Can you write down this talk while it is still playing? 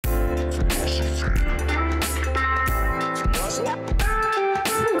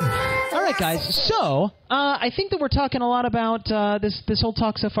guys. So, I think that we're talking a lot about this whole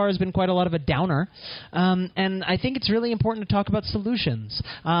talk so far has been quite a lot of a downer, and I think it's really important to talk about solutions.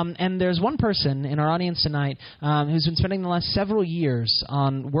 And there's one person in our audience tonight who's been spending the last several years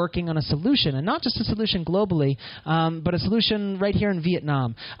on working on a solution, and not just a solution globally, but a solution right here in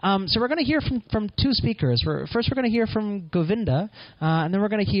Vietnam. So we're going to hear from two speakers. First, we're going to hear from Govinda, and then we're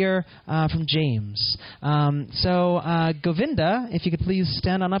going to hear from James. So, Govinda, if you could please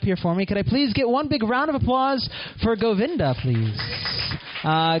stand on up here for me. Could I please get one big round of applause for Govinda, please?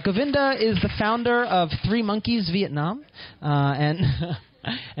 Govinda is the founder of 3 Monkeys Vietnam, and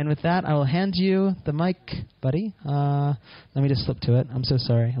and with that, I will hand you the mic, buddy. Let me just slip to it. I'm so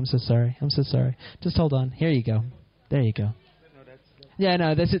sorry. I'm so sorry. I'm so sorry. Just hold on. Here you go. There you go. Yeah,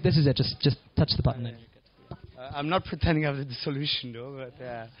 no, this is it. Just touch the button. There. I'm not pretending I have the solution, though.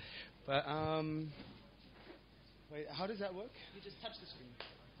 But wait, how does that work? You just touch the screen.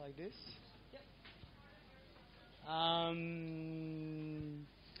 Like this? Yep.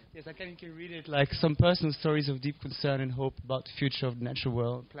 Yes, I can read it like some personal stories of deep concern and hope about the future of the natural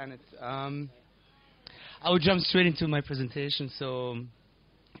world, planet. I will jump straight into my presentation. So,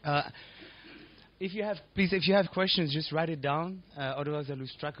 if you have questions, just write it down. Otherwise, I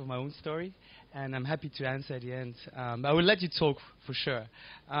lose track of my own story, and I'm happy to answer at the end. I will let you talk for sure.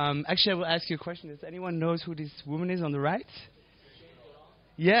 Actually, I will ask you a question. Does anyone knows who this woman is on the right?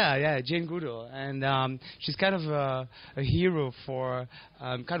 Yeah, Jane Goodall, and she's kind of a hero for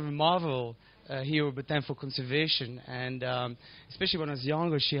kind of a Marvel hero, but then for conservation. And especially when I was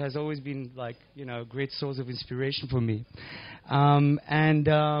younger, she has always been like a great source of inspiration for me. Like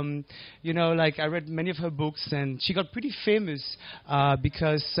I read many of her books, and she got pretty famous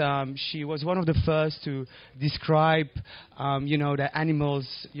because she was one of the first to describe that animals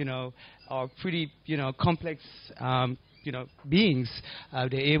are pretty complex. Beings.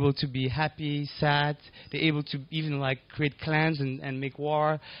 They're able to be happy, sad. They're able to even like create clans and make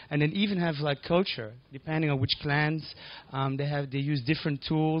war, and then even have like culture, depending on which clans they use different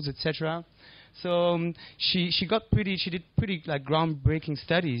tools, etc. So she did pretty like groundbreaking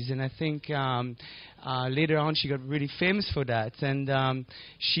studies, and I think later on she got really famous for that. And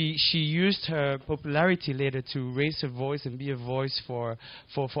she used her popularity later to raise her voice and be a voice for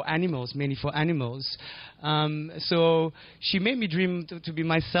animals, mainly for animals. So she made me dream to be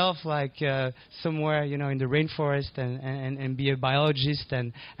myself, like somewhere in the rainforest and be a biologist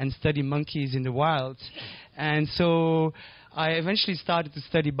and study monkeys in the wild. And so I eventually started to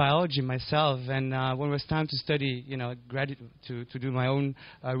study biology myself, and when it was time to study, to do my own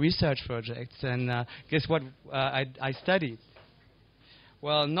research projects, and guess what I studied?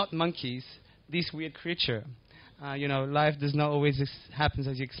 Well, not monkeys, this weird creature. Life does not always happen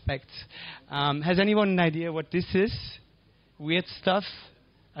as you expect. Has anyone an idea what this is? Weird stuff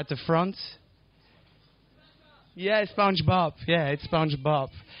at the front? Yeah, SpongeBob. Yeah, it's SpongeBob.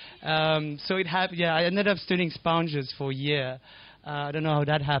 So it happened. Yeah, I ended up studying sponges for a year. I don't know how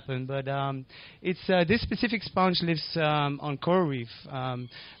that happened, but it's this specific sponge lives on coral reef, on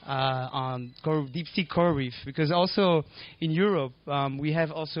deep sea coral reef. Because also in Europe we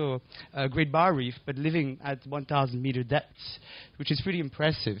have also a Great Barrier Reef, but living at 1,000 meter depths, which is pretty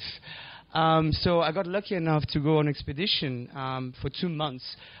impressive. So I got lucky enough to go on expedition for 2 months.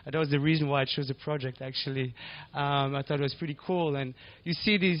 That was the reason why I chose the project, actually. I thought it was pretty cool. And you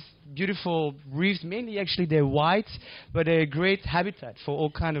see these beautiful reefs. Mainly, actually, they're white, but they're a great habitat for all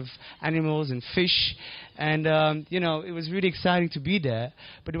kind of animals and fish. And, it was really exciting to be there.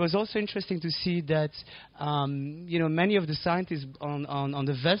 But it was also interesting to see that, many of the scientists on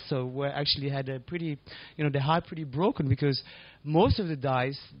the vessel were actually had a pretty, their heart pretty broken, because most of the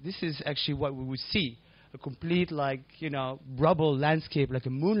dives, this is actually what we would see. A complete, rubble landscape, like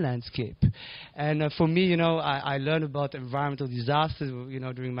a moon landscape. And for me, I learned about environmental disasters,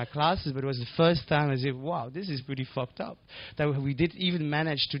 during my classes, but it was the first time I said, wow, this is pretty fucked up. That we did even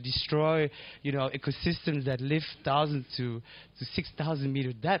manage to destroy, ecosystems that live 1,000 to 6,000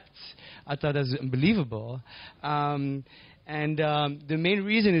 meter depths. I thought that was unbelievable. And the main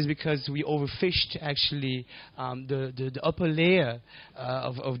reason is because we overfished, actually, the upper layer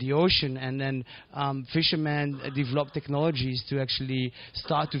of the ocean, and then fishermen developed technologies to actually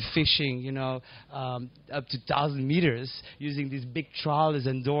start to fishing, up to 1,000 meters, using these big trawlers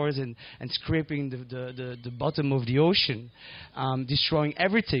and doors and scraping the bottom of the ocean, destroying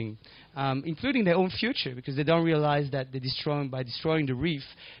everything. Including their own future, because they don't realize that by destroying the reef,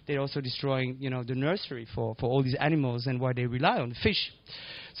 they're also destroying, the nursery for all these animals and why they rely on fish.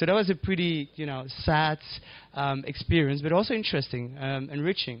 So that was a pretty, sad experience, but also interesting,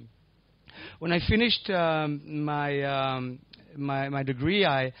 enriching. When I finished my my degree,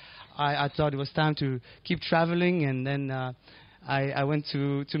 I thought it was time to keep traveling, and then I went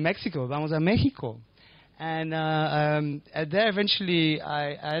to Mexico. Vamos a México. And there, eventually,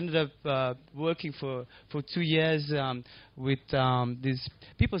 I ended up working for 2 years with these.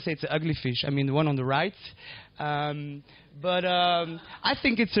 People say it's an ugly fish. I mean, the one on the right. But I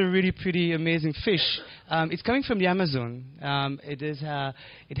think it's a really pretty amazing fish. It's coming from the Amazon. It's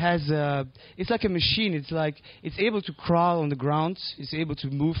like a machine. It's able to crawl on the ground. It's able to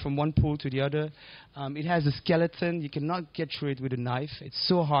move from one pool to the other. It has a skeleton. You cannot get through it with a knife. It's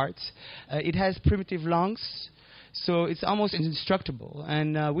so hard. It has primitive lungs. So it's almost indestructible.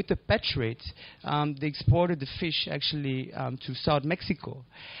 And with the patch rate, they exported the fish actually to South Mexico.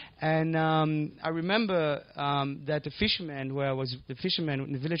 And I remember that the fishermen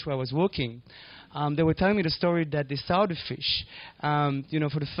in the village where I was working, they were telling me the story that they saw the fish,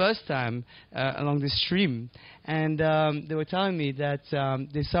 for the first time along the stream. And they were telling me that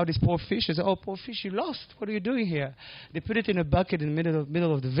they saw this poor fish. They said, "Oh, poor fish, you lost. What are you doing here?" They put it in a bucket in the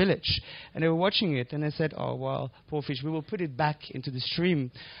middle of the village. And they were watching it. And they said, "Oh, well, poor fish, we will put it back into the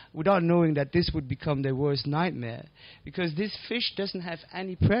stream," without knowing that this would become their worst nightmare. Because this fish doesn't have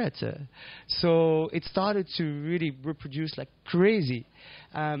any predator. So it started to really reproduce like crazy.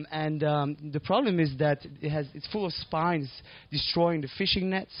 The problem is that it's full of spines destroying the fishing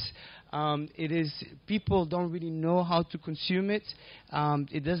nets. People don't really know how to consume it.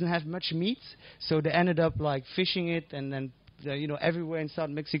 It doesn't have much meat, so they ended up like fishing it, and then everywhere in South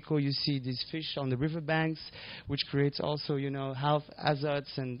Mexico you see these fish on the riverbanks, which creates also health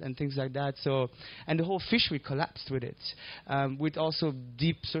hazards and things like that. So, and the whole fishery collapsed with it, with also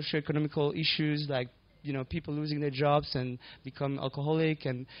deep socioeconomical issues like people losing their jobs and become alcoholic,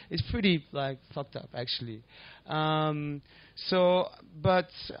 and it's pretty like fucked up actually.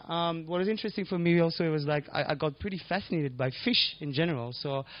 What is interesting for me also, it was like I got pretty fascinated by fish in general.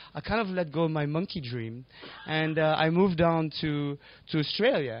 So I kind of let go of my monkey dream, and I moved on to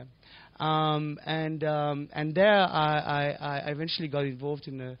Australia. And there I eventually got involved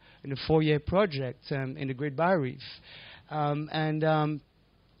in a 4-year project in the Great Barrier Reef.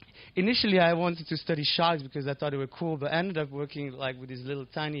 Initially, I wanted to study sharks because I thought they were cool, but I ended up working like with these little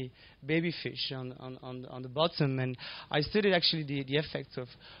tiny baby fish on the bottom, and I studied actually the effects of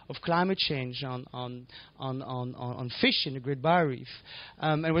climate change on fish in the Great Barrier Reef.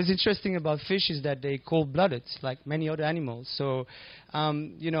 And what's interesting about fish is that they're cold-blooded, like many other animals. So,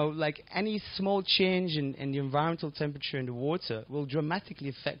 like any small change in the environmental temperature in the water will dramatically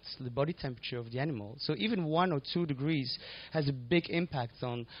affect the body temperature of the animal. So even 1 or 2 degrees has a big impact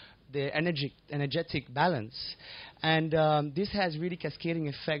on the energetic balance, and this has really cascading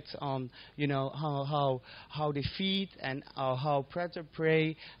effects on how they feed and how predator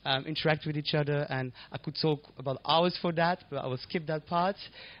prey interact with each other. And I could talk about hours for that, but I will skip that part.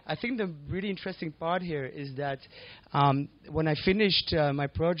 I think the really interesting part here is that when I finished my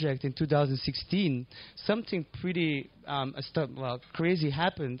project in 2016, something pretty crazy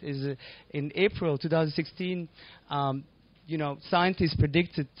happened. Is in April 2016. Scientists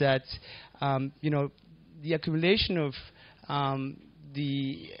predicted that, the accumulation of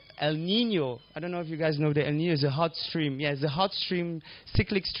the El Nino, I don't know if you guys know the El Nino is a hot stream. Yeah, it's a hot stream,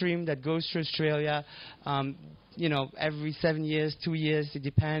 cyclic stream that goes through Australia, every 7 years, 2 years, it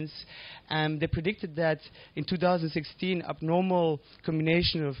depends. And they predicted that in 2016, abnormal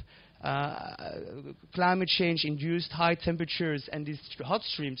combination of climate change-induced high temperatures and these hot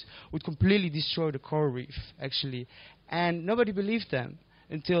streams would completely destroy the coral reef, actually. And nobody believed them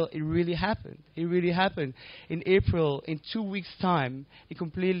until it really happened. It really happened. In April, in 2 weeks' time, it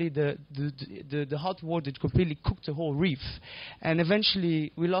completely the hot water completely cooked the whole reef. And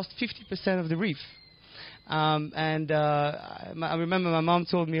eventually, we lost 50% of the reef. I remember my mom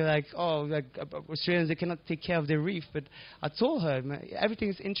told me Australians, they cannot take care of their reef, but I told her everything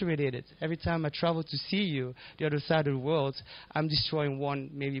is interrelated. Every time I travel to see you, the other side of the world, I'm destroying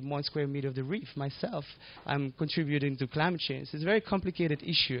maybe 1 square meter of the reef myself. I'm contributing to climate change. It's a very complicated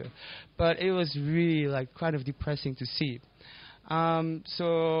issue, but it was really kind of depressing to see.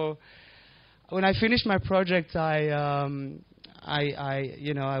 So when I finished my project, I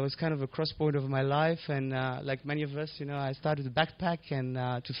was kind of a cross point of my life, and like many of us, I started to backpack and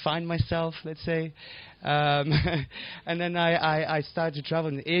to find myself, let's say. And then I started to travel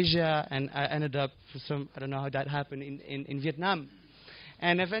in Asia, and I ended up, I don't know how that happened, in Vietnam.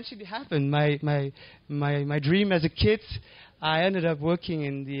 And eventually it happened. My dream as a kid I ended up working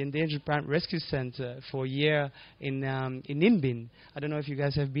in the Endangered Plant Rescue Center for a year in Ninh. I don't know if you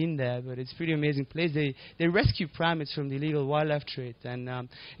guys have been there, but it's a pretty amazing place. They rescue primates from the illegal wildlife trade, and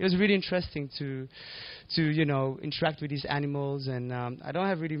it was really interesting to interact with these animals. And I don't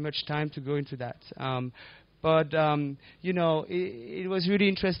have really much time to go into that. But it was really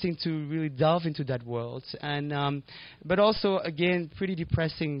interesting to really delve into that world, and but also again pretty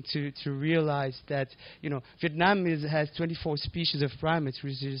depressing to realize that Vietnam has 24 species of primates,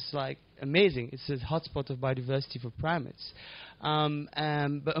 which is like amazing. It's a hotspot of biodiversity for primates.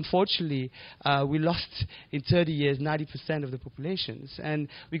 But unfortunately, we lost in 30 years 90% of the populations, and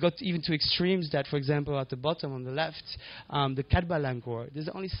we got even to extremes that, for example, at the bottom on the left, the Katba langor. There's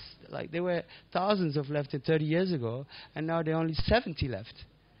only there were thousands of left 30 years ago, and now there are only 70 left,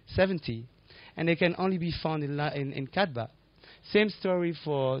 70, and they can only be found in Katba. Same story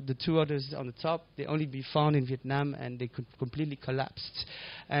for the two others on the top. They only be found in Vietnam, and they completely collapsed.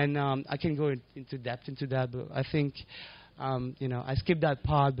 And I can go into depth into that, but I think. I skipped that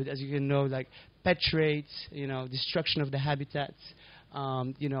part, but as you can know, like pet trades, destruction of the habitats,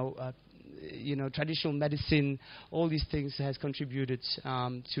 traditional medicine, all these things has contributed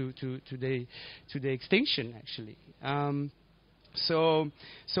to the extinction, actually. So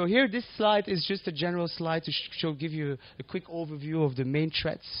here, this slide is just a general slide to give you a quick overview of the main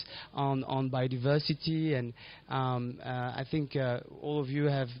threats on biodiversity, and I think all of you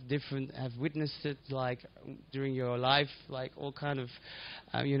have witnessed it, like during your life, like all kind of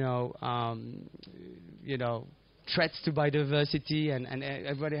threats to biodiversity, and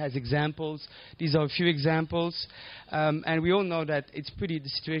everybody has examples. These are a few examples, and we all know that the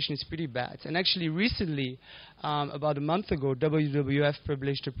situation is pretty bad. And actually, recently, about a month ago, WWF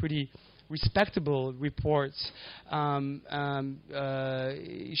published a pretty respectable report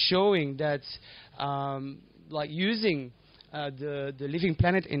showing that, using the Living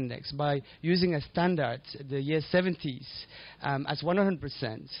Planet Index, by using a standard, the year 70s, as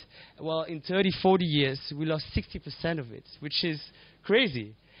 100%, well, in 30, 40 years, we lost 60% of it, which is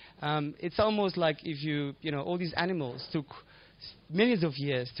crazy. It's almost like if all these animals took millions of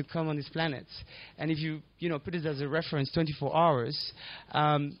years to come on this planet, and if you put it as a reference, 24 hours,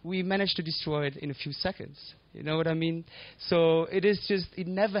 we managed to destroy it in a few seconds. You know what I mean? So it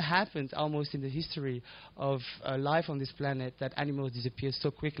never happened almost in the history of life on this planet that animals disappear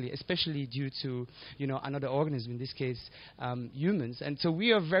so quickly, especially due to another organism, in this case humans. And so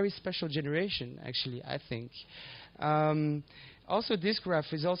we are a very special generation, actually, I think. Also, this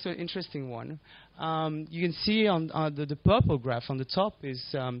graph is also an interesting one. You can see on the purple graph on the top is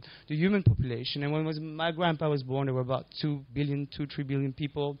the human population. And when my grandpa was born, there were about 3 billion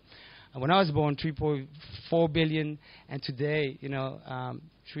people. And when I was born, 3.4 billion. And today,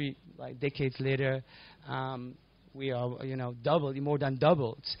 decades later, we are, more than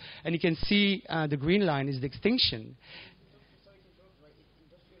doubled. And you can see the green line is the extinction.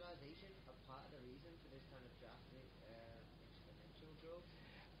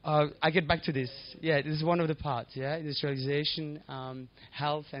 I get back to this. Yeah, this is one of the parts. Yeah, industrialization,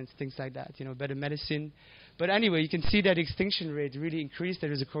 health, and things like that. Better medicine. But anyway, you can see that extinction rate really increased.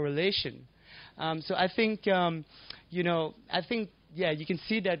 There is a correlation. So I think, you can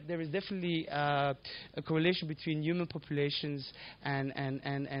see that there is definitely a correlation between human populations and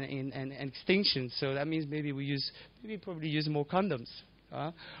extinction. So that means maybe we probably use more condoms.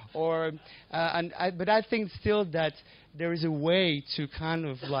 But I think still that there is a way to kind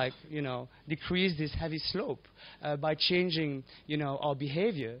of decrease this heavy slope by changing our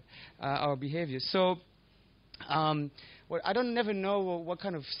behavior. So I don't never know what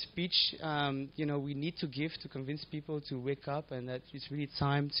kind of speech we need to give to convince people to wake up, and that it's really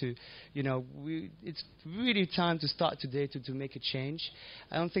time to it's really time to start today to make a change.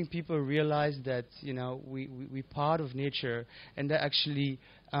 I don't think people realize that we're part of nature, and that actually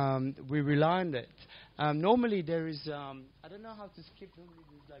we rely on it. Normally there is I don't know how to skip. Normally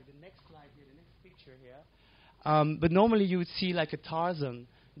there's like the next slide here, the next picture here. But normally you would see like a Tarzan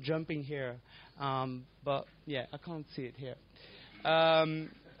jumping here, but yeah, I can't see it here.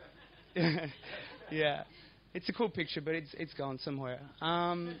 Yeah, it's a cool picture, but it's gone somewhere.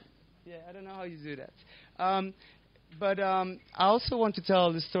 Yeah, I don't know how you do that. But I also want to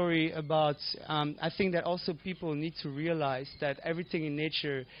tell the story about, I think that also people need to realize that everything in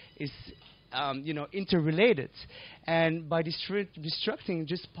nature is, interrelated. And by destructing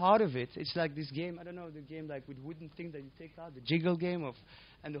just part of it, it's like this game, I don't know, the game like with wooden thing that you take out, the jiggle game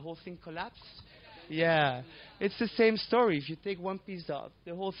and the whole thing collapses. Yeah, it's the same story. If you take one piece out,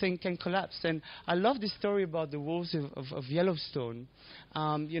 the whole thing can collapse. And I love this story about the wolves of Yellowstone.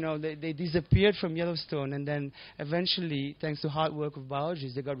 They disappeared from Yellowstone, and then eventually, thanks to hard work of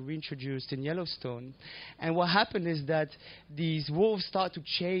biologists, they got reintroduced in Yellowstone. And what happened is that these wolves start to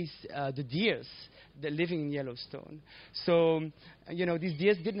chase the deers that living in Yellowstone. So, these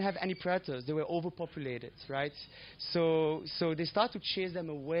deers didn't have any predators. They were overpopulated, right? So they start to chase them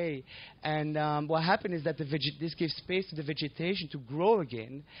away. And what happened is that this gives space to the vegetation to grow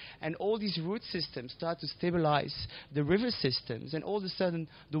again. And all these root systems start to stabilize the river systems. And all of a sudden,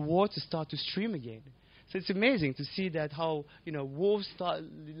 the water start to stream again. So it's amazing to see that how wolves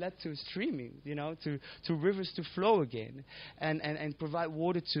led to streaming, to rivers to flow again, and provide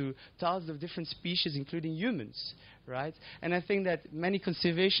water to thousands of different species, including humans, right? And I think that many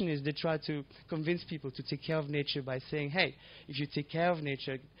conservationists, they try to convince people to take care of nature by saying, hey, if you take care of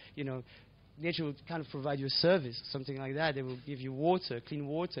nature, nature will kind of provide you a service, something like that. They will give you water, clean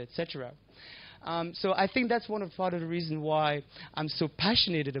water, etc. So I think that's part of the reason why I'm so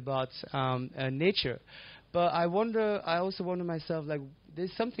passionate about nature. But I also wonder myself, like,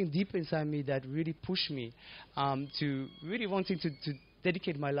 there's something deep inside me that really pushed me to really wanting to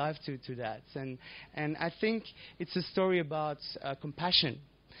dedicate my life to that. And I think it's a story about compassion.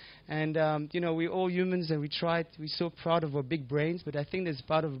 And, we're all humans, and we're so proud of our big brains, but I think there's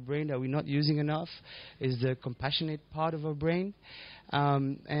part of the brain that we're not using enough, is the compassionate part of our brain.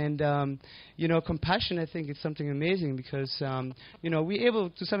 Compassion, I think, is something amazing because, we're able,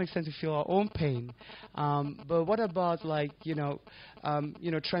 to some extent, to feel our own pain. But what about,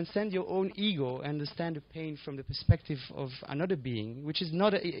 transcend your own ego and understand the pain from the perspective of another being, which is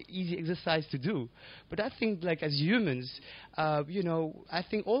not an easy exercise to do. But I think, as humans, I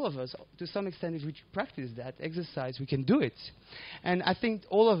think all of us, to some extent, if we practice that exercise, we can do it. And I think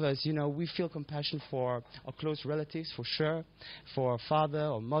all of us, we feel compassion for our close relatives, for sure, for our father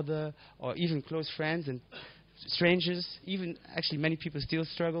or mother, or even close friends and strangers. Even, actually, many people still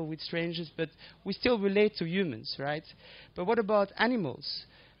struggle with strangers, but we still relate to humans, right? But what about animals?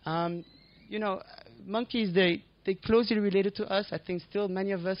 Monkeys, they closely related to us. I think still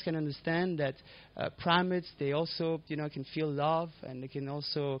many of us can understand that primates, they also, can feel love, and they can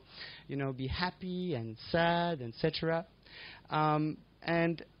also, be happy and sad, etc.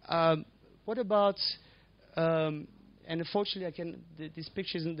 What about, and unfortunately, this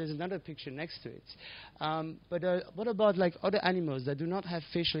picture there's another picture next to it. But what about other animals that do not have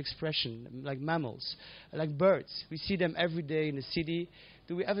facial expression, like mammals, like birds? We see them every day in the city.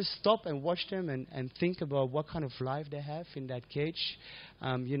 Do we ever stop and watch them and think about what kind of life they have in that cage?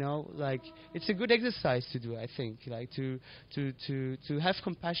 It's a good exercise to do, I think, to have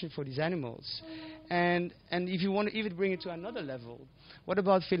compassion for these animals. And if you want to even bring it to another level, what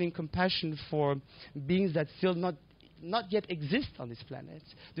about feeling compassion for beings that still not yet exist on this planet,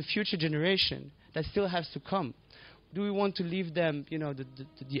 the future generation that still has to come? Do we want to leave them,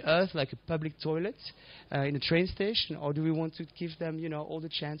 the earth like a public toilet in a train station, or do we want to give them, all the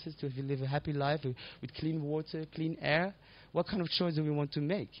chances to live a happy life with clean water, clean air? What kind of choice do we want to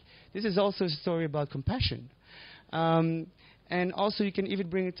make? This is also a story about compassion. And also you can even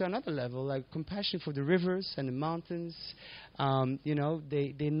bring it to another level, like compassion for the rivers and the mountains.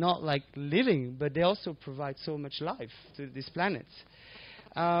 They're not like living, but they also provide so much life to this planet.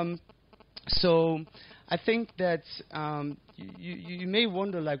 So I think that you may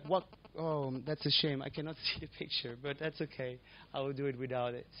wonder, what... Oh, that's a shame. I cannot see the picture, but that's okay. I will do it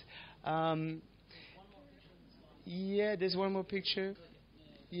without it. Yeah, there's one more picture.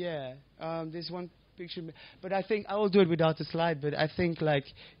 Yeah, there's one picture, but I think I will do it without the slide. But I think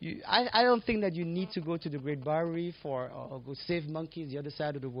I don't think that you need to go to the Great Barrier Reef or go save monkeys the other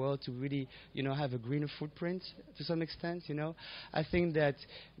side of the world to really have a greener footprint to some extent. I think that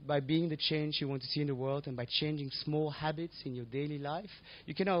by being the change you want to see in the world and by changing small habits in your daily life,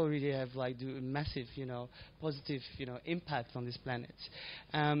 you can already have do a massive positive impact on this planet.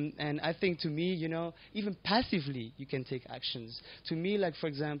 And I think to me even passively you can take actions. To me, for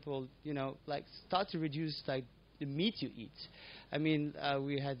example, start to reduce the meat you eat. I mean,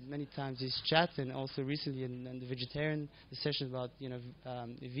 we had many times this chat, and also recently in the vegetarian session about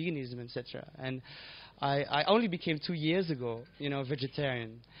veganism, etc. And I only became 2 years ago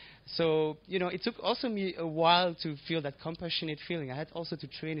vegetarian. So it took also me a while to feel that compassionate feeling. I had also to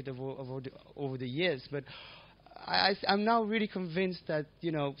train it over the years, but I'm now really convinced that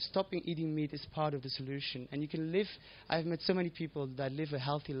stopping eating meat is part of the solution, and you can live. I've met so many people that live a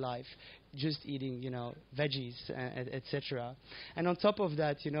healthy life just eating, veggies, etc. And on top of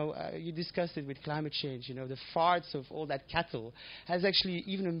that, you discussed it with climate change. The farts of all that cattle has actually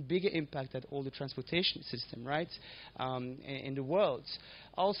even a bigger impact at all the transportation system, right, in the world.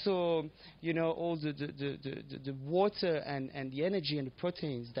 Also, all the water and the energy and the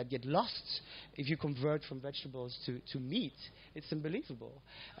proteins that get lost if you convert from vegetables to meat. It's unbelievable.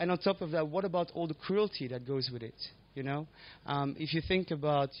 And on top of that, what about all the cruelty that goes with it? If you think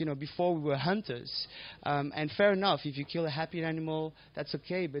about, before we were hunters, and fair enough, if you kill a happy animal, that's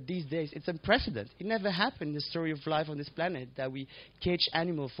okay, but these days it's unprecedented. It never happened in the story of life on this planet that we cage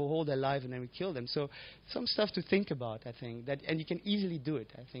animals for all their life and then we kill them. So some stuff to think about, I think, and you can easily do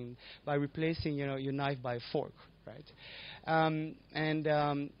it, I think, by replacing, your knife by a fork. Right, and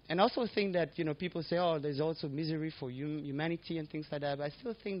also think that people say, oh, there's also misery for humanity and things like that. But I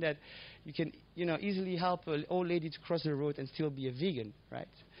still think that you can easily help an old lady to cross the road and still be a vegan, right?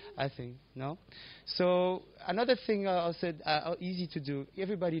 I think So another thing I said easy to do.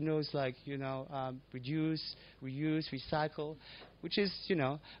 Everybody knows reduce, reuse, recycle, which is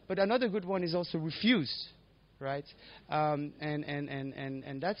But another good one is also refuse. Right, and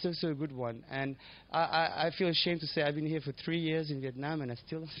that's also a good one. And I feel ashamed to say I've been here for 3 years in Vietnam and I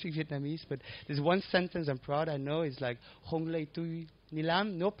still don't speak Vietnamese. But there's one sentence I'm proud I know is like "Hong lei tui ni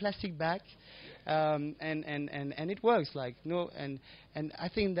lam," no plastic bag, and it works and I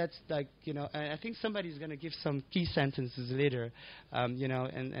think that's and I think somebody's going to give some key sentences later,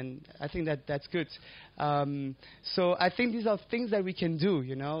 and I think that's good. So I think these are things that we can do,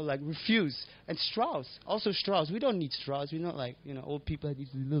 like refuse. And straws, also straws. We don't need straws. We're not like, old people have these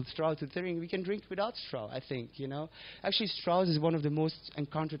little straws to drink. We can drink without straw, I think, Actually, straws is one of the most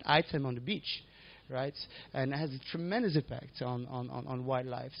encountered items on the beach, right? And it has a tremendous impact on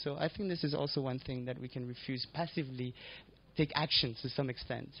wildlife. So I think this is also one thing that we can refuse passively, take actions to some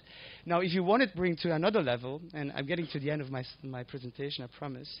extent. Now, if you want to bring to another level, and I'm getting to the end of my presentation, I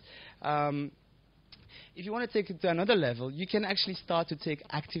promise. If you want to take it to another level, you can actually start to take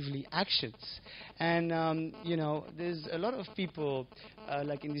actively actions. And, there's a lot of people,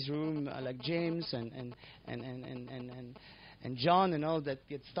 like in this room, like James and John and all that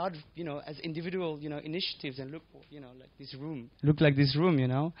get started, as individual, initiatives and look like this room,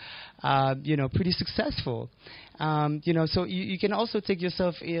 pretty successful. So you can also take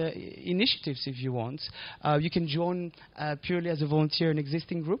yourself initiatives if you want. You can join purely as a volunteer in an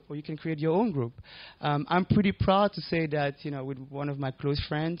existing group, or you can create your own group. I'm pretty proud to say that, with one of my close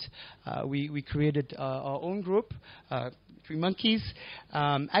friends, we created our own group, Three Monkeys.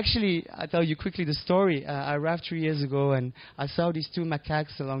 Actually, I'll tell you quickly the story. I arrived 3 years ago, and I saw these two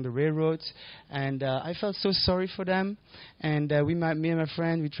macaques along the railroad, and I felt so sorry for them. And me and my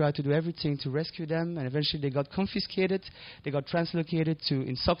friend, we tried to do everything to rescue them, and eventually they got confiscated. They got translocated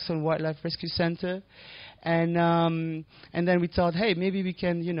in Simpson Wildlife Rescue Center. And then we thought, hey, maybe we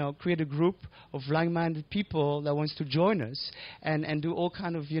can, create a group of like-minded people that wants to join us and do all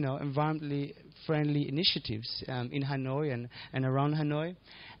kind of, environmentally friendly initiatives in Hanoi and around Hanoi.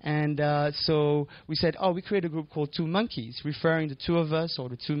 And so we said, we create a group called Two Monkeys, referring the two of us or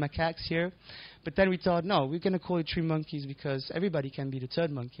the two macaques here. But then we thought, no, we're going to call it Three Monkeys because everybody can be the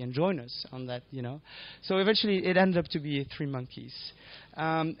third monkey and join us on that, So eventually it ended up to be Three Monkeys.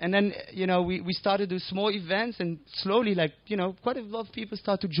 And then, we started to do small events, and slowly, quite a lot of people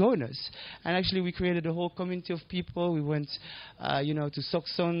started to join us. And actually, we created a whole community of people. We went, to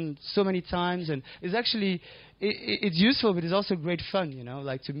Sokson so many times, and it's actually, it's useful, but it's also great fun,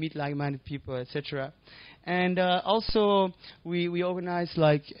 to meet like-minded people, etc. And also, we organized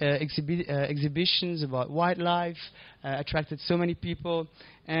exhibitions about wildlife, attracted so many people.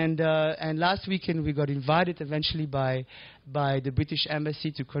 And last weekend we got invited eventually by the British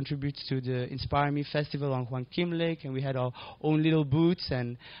Embassy to contribute to the Inspire Me Festival on Hoan Kim Lake, and we had our own little booths,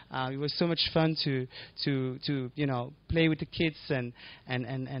 and it was so much fun to play with the kids and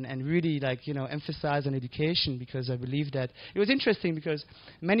really emphasize on education, because I believe that it was interesting because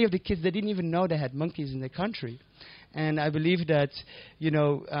many of the kids, they didn't even know they had monkeys in their country, and I believe that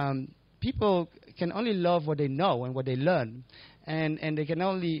people can only love what they know and what they learn. And they can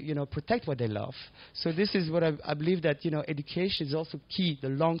only, protect what they love. So this is what I believe, that, education is also key, the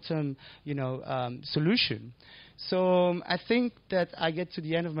long-term, solution. So I think that I get to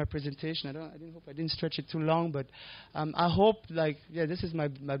the end of my presentation. I didn't stretch it too long, but I hope, this is my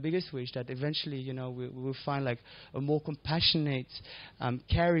biggest wish, that eventually, we will find, a more compassionate,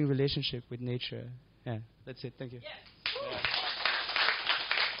 caring relationship with nature. Yeah, that's it. Thank you. Yes.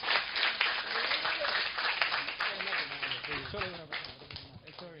 Yeah.